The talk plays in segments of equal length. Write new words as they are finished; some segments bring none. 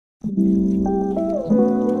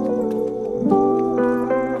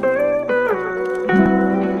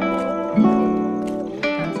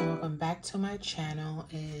Welcome back to my channel,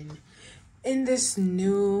 and in this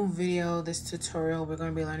new video, this tutorial, we're going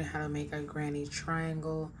to be learning how to make a granny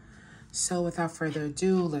triangle. So without further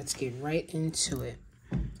ado, let's get right into it.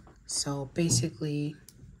 So basically,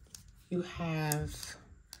 we're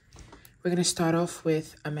going to start off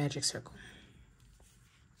with a magic circle.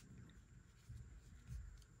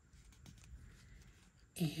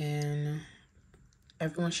 And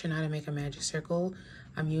everyone should know how to make a magic circle.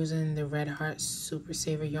 I'm using the Red Heart Super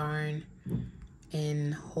Saver yarn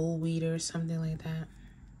in whole wheat or something like that.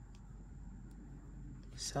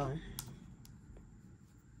 So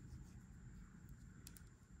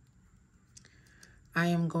I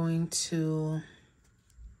am going to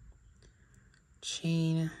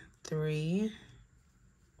chain 3.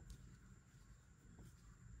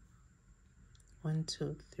 1,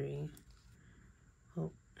 2, 3.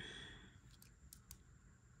 Oh.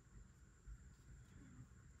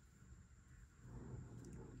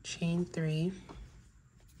 Chain 3.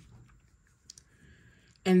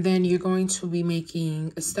 And then you're going to be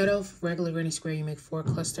making, instead of regular granny square, you make 4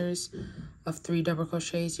 clusters of 3 double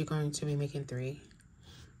crochets. You're going to be making 3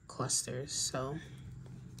 clusters. So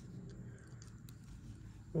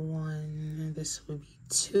 1, this would be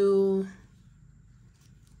 2,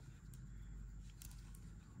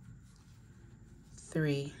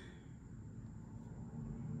 3.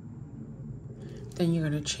 Then you're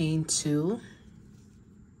going to chain 2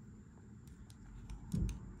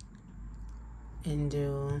 and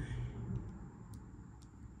do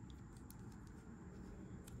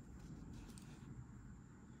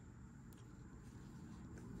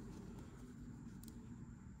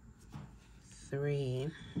 3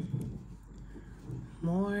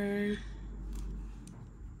 more,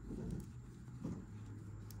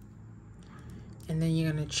 and then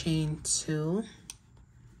you're going to chain 2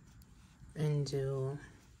 and do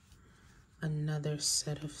another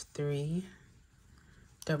set of 3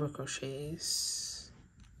 double crochets.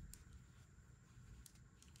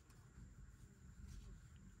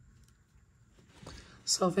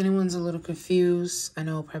 So if anyone's a little confused, I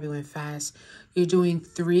know it probably went fast, you're doing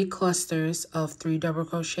 3 clusters of 3 double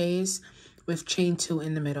crochets with chain 2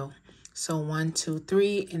 in the middle. So 1, 2,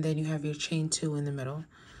 3, and then you have your chain 2 in the middle.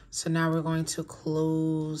 So now we're going to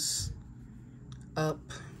close up.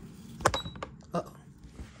 Uh-oh.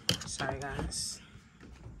 Sorry, guys.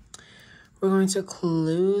 We're going to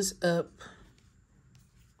close up,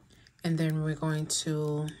 and then we're going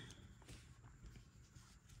to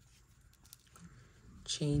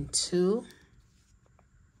chain 2,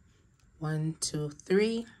 1, 2,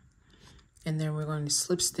 3, and then we're going to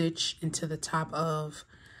slip stitch into the top of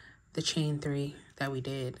the chain 3 that we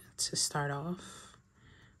did to start off,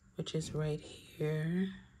 which is right here.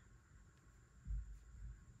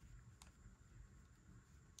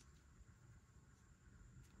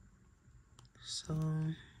 So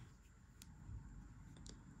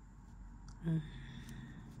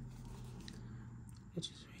which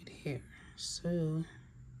is right here. So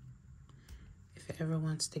if it ever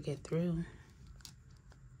wants to get through.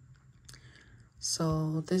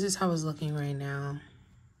 So this is how it's looking right now.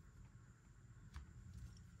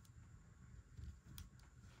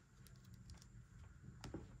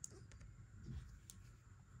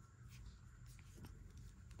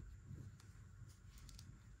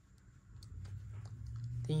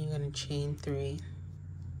 Then you're going to chain 3.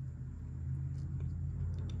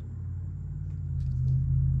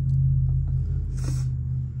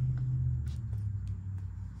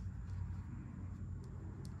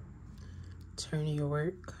 Turn your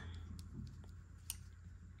work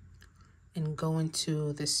and go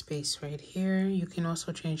into this space right here. You can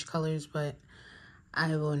also change colors, but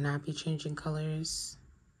I will not be changing colors.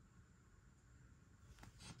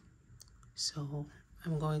 So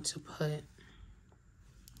I'm going to put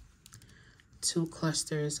 2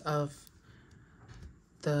 clusters of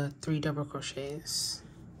the 3 double crochets.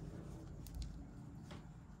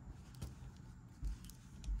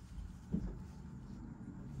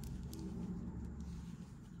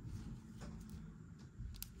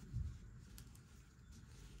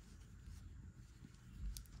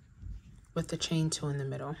 With the chain 2 in the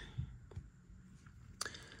middle.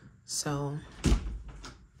 So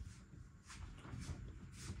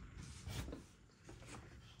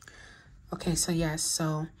okay, so yes,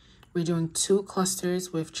 so we're doing 2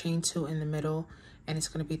 clusters with chain 2 in the middle, and it's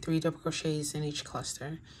going to be 3 double crochets in each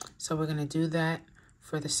cluster. So we're going to do that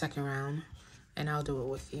for the second round, and I'll do it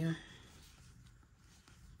with you.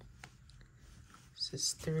 This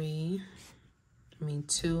is 2,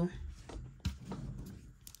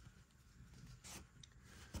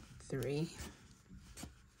 3.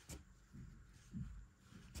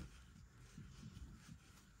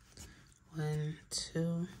 One,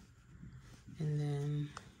 2, and then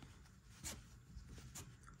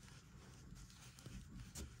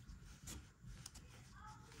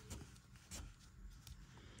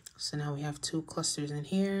so now we have 2 clusters in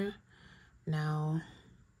here. Now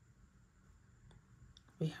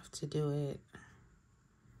we have to do it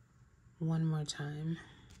one more time.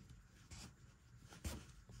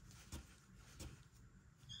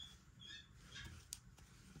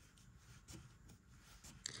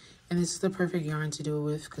 And this is the perfect yarn to do it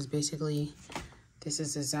with, because basically this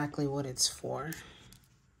is exactly what it's for.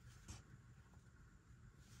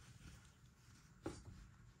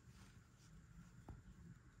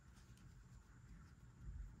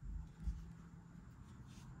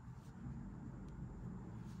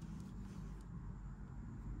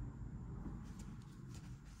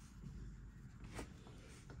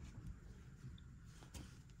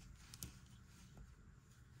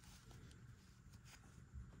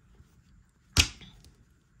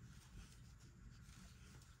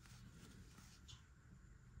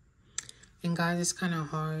 And guys, it's kind of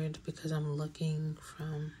hard because I'm looking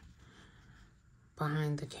from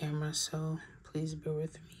behind the camera, so please bear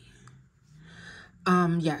with me.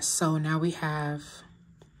 Yes, so now we have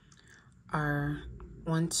our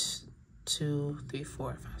 1, 2, 3,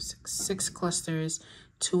 4, 5, 6 clusters,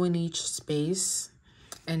 2 in each space.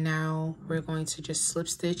 And now we're going to just slip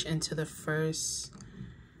stitch into the first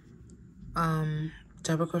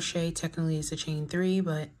double crochet. Technically it's a chain 3,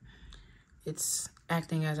 but it's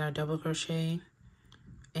acting as our double crochet.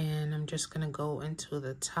 And I'm just gonna go into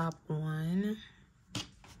the top one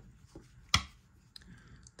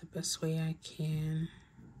the best way I can.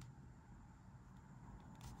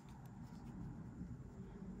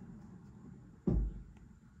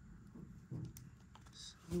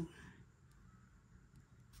 So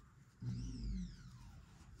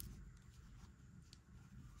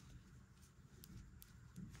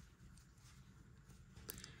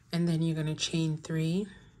and then you're gonna chain 3,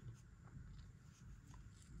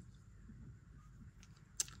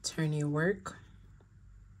 turn your work,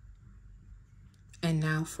 and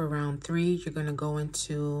now for round 3 you're gonna go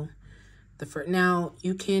into the first. Now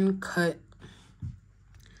you can cut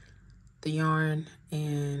the yarn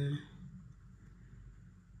and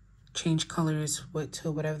change colors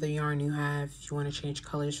to whatever the yarn you have. If you want to change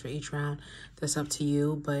colors for each round, that's up to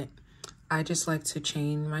you, but I just like to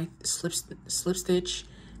chain my slip stitch,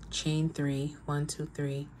 chain 3, 1, 2,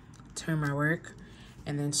 3, turn my work,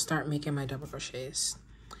 and then start making my double crochets.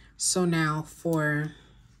 So now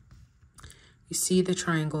you see the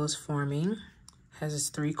triangle is forming, has its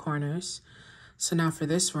 3 corners. So now for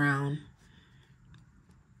this round,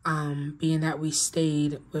 being that we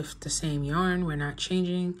stayed with the same yarn, we're not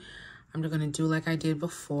changing, I'm gonna do like I did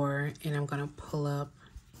before, and I'm gonna pull up,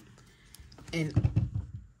 and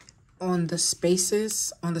on the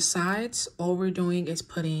spaces on the sides, all we're doing is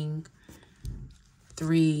putting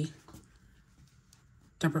 3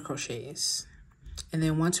 double crochets. And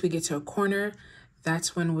then once we get to a corner,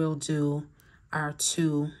 that's when we'll do our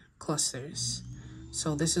 2 clusters.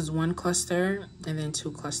 So this is 1 cluster and then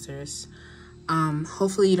 2 clusters.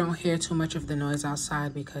 Hopefully you don't hear too much of the noise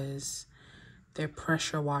outside because they're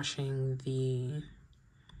pressure washing the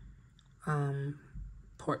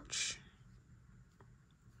porch.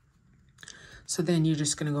 So then you're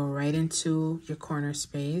just gonna go right into your corner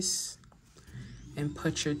space and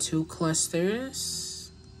put your 2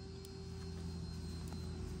 clusters,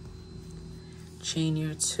 chain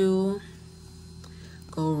your 2,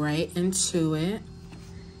 go right into it,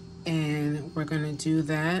 and we're gonna do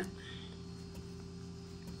that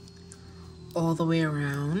all the way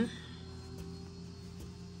around.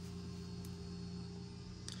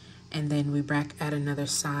 And then we back at another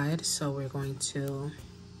side, so we're going to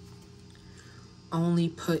only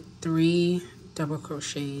put 3 double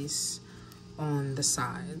crochets on the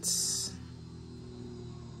sides.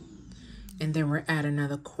 And then we're at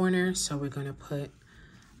another corner, so we're going to put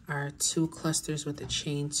our 2 clusters with the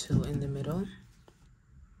chain 2 in the middle.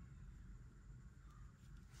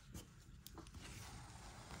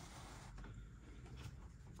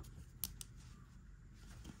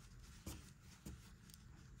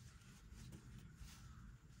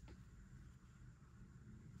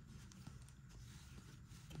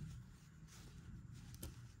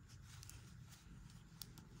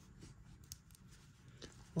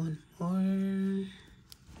 One more.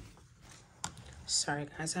 Sorry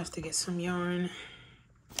guys, I have to get some yarn.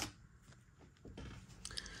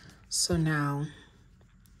 So now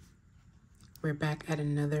we're back at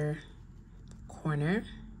another corner,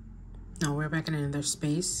 Now we're back in another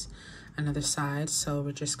space, another side. So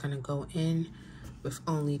we're just gonna go in with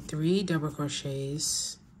only 3 double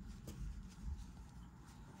crochets.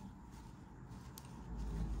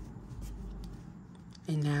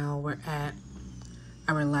 And now we're at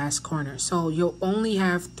our last corner. So you'll only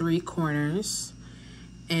have 3 corners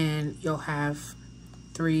and you'll have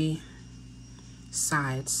 3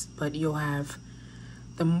 sides, but you'll have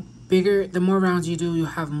the more rounds you do, you'll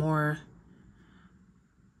have more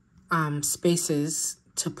spaces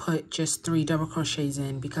to put just 3 double crochets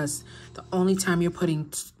in, because the only time you're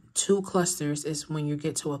putting 2 clusters is when you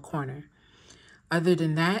get to a corner. Other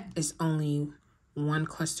than that, it's only 1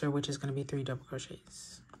 cluster, which is going to be 3 double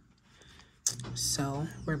crochets. So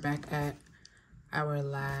we're back at our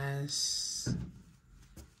last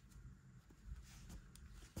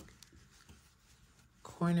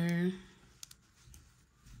corner.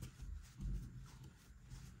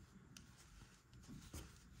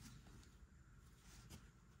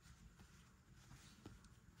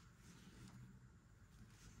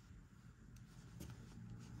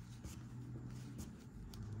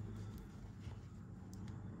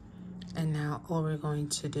 And now all we're going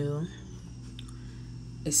to do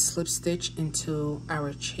is slip stitch into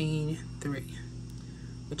our chain 3,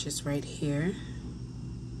 which is right here.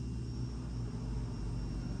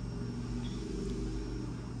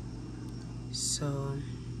 So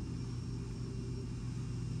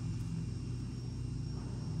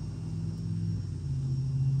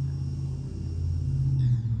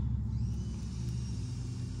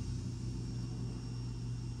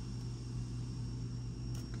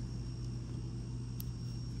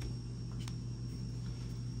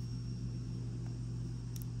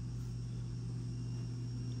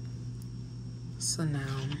now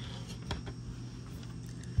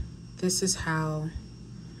this is how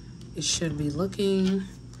it should be looking.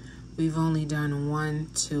 We've only done 1,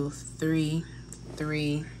 2, 3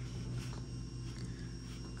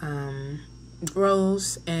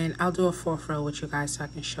 rows, and I'll do a 4th row with you guys so I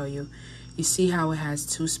can show you. You see how it has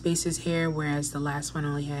 2 spaces here, whereas the last one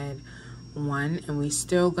only had 1, and we're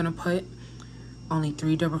still gonna put only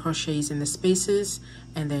 3 double crochets in the spaces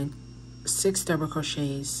and then 6 double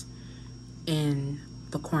crochets in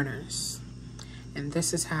the corners. And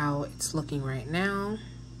this is how it's looking right now.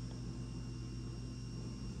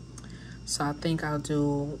 So I think I'll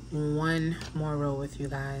do 1 more row with you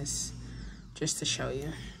guys just to show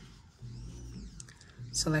you.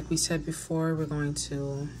 So like we said before, we're going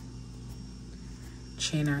to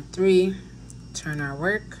chain our 3, turn our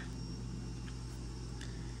work,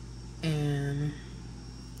 and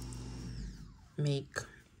make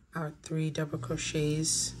our 3 double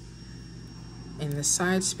crochets in the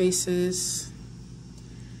side spaces.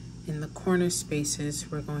 In the corner spaces,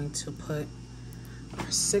 we're going to put our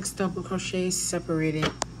 6 double crochets separated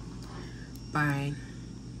by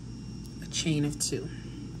a chain of 2.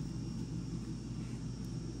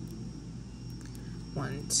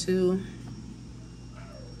 1, 2.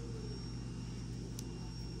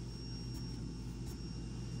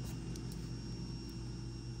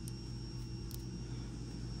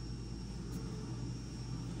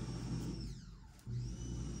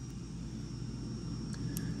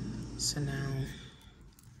 So now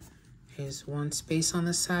here's 1 space on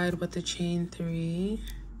the side with the chain 3.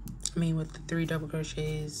 With the 3 double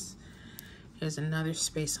crochets. Here's another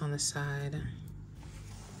space on the side.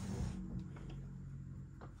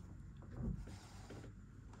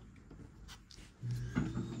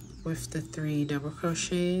 With the 3 double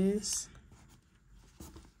crochets.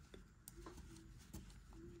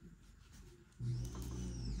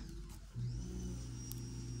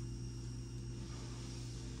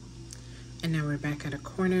 And now we're back at a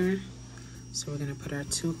corner. So we're gonna put our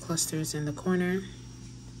 2 clusters in the corner.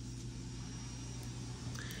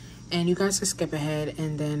 And you guys can skip ahead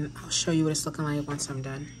and then I'll show you what it's looking like once I'm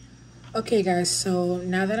done. Okay guys, so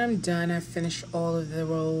now that I'm done, I've finished all of the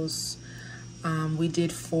rows. We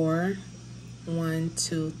did 4. 1,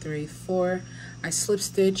 2, 3, 4. I slip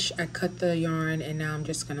stitch, I cut the yarn, and now I'm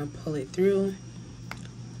just gonna pull it through.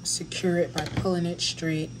 Secure it by pulling it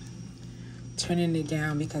straight, turning it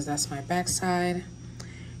down because that's my back side.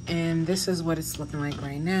 And this is what it's looking like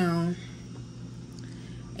right now.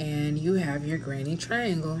 And you have your granny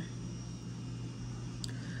triangle.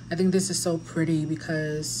 I think this is so pretty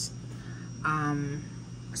because,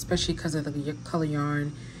 especially because of the color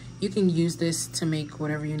yarn, you can use this to make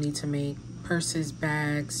whatever you need to make. Purses,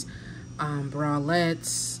 bags,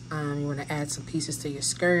 bralettes. You want to add some pieces to your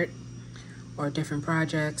skirt or different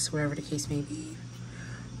projects, whatever the case may be.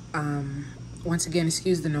 Once again,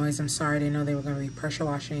 excuse the noise. I'm sorry, I didn't know they were going to be pressure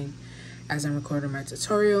washing as I'm recording my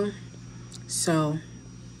tutorial. So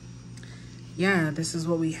yeah, this is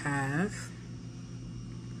what we have.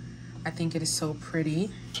 I think it is so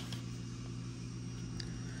pretty.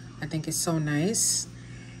 I think it's so nice.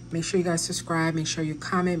 Make sure you guys subscribe, make sure you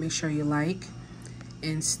comment, make sure you like,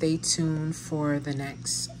 and stay tuned for the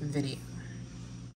next video.